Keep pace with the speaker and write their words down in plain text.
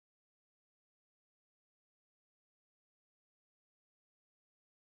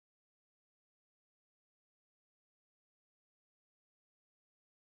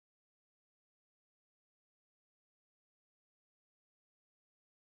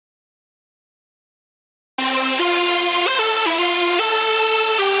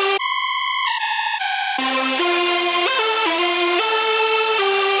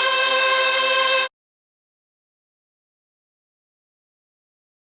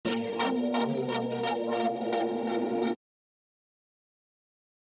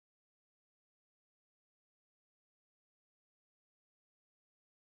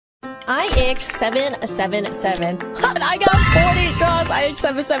IH777. I got 40 draws.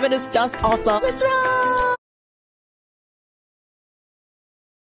 IH77 is just awesome. Let's roll!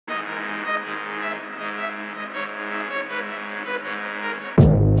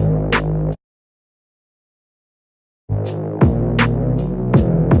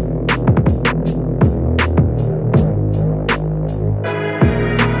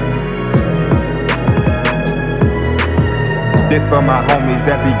 This for my homies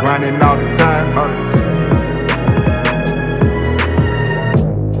that be grinding all the time.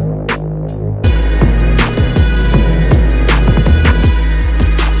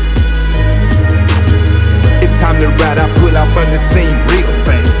 It's time to ride, I pull out from the scene real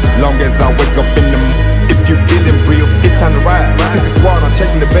fast. Long as I wake up in the if you feeling real, it's time to ride. Pick a squad, I'm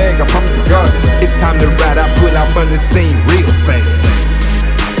chasing the bag, I promise to God. It's time to ride, I pull out from the scene real fast.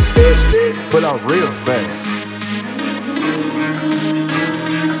 Pull out real fast.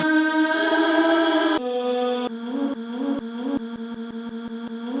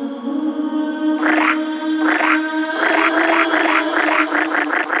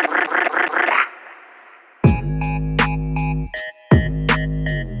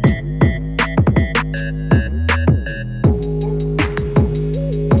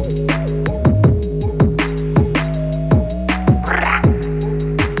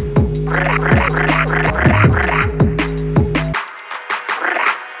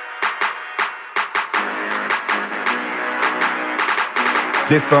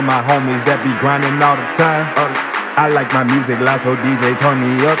 This for my homies that be grinding all the time. I like my music loud, so DJ turn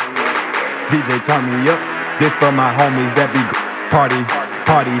me up. DJ turn me up. This for my homies that be party.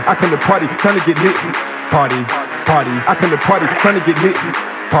 I come to party, trying to get lit. Party. I come to party, trying to get lit.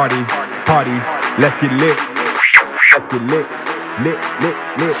 Party. Let's get lit. Let's get lit. Lit.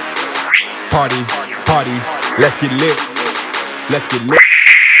 Party. Let's get lit. Let's get lit.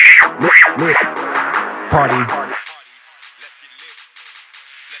 Lit. Party.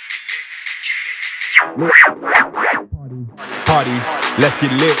 Party, let's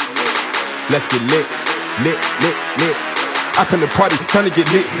get lit. Let's get lit. Lit. I come to party, trying to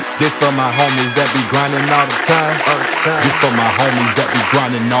get lit. This for my homies that be grinding all the time. This for my homies that be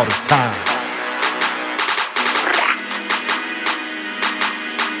grinding all the time.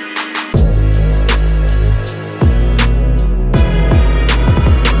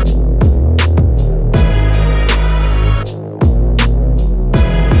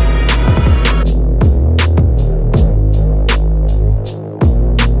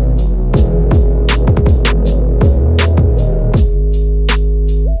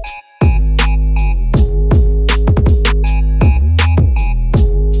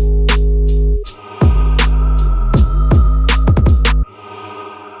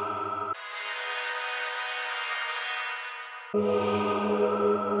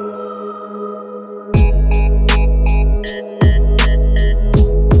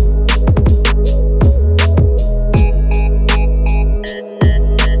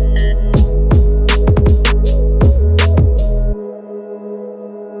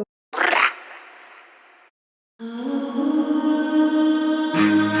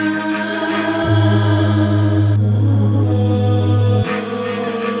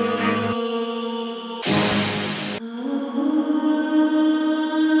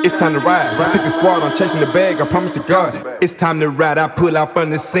 It's time to ride. Pick a squad, I'm chasing the bag, I promise to God. It's time to ride, I pull out from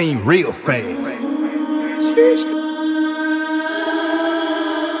the scene real fast.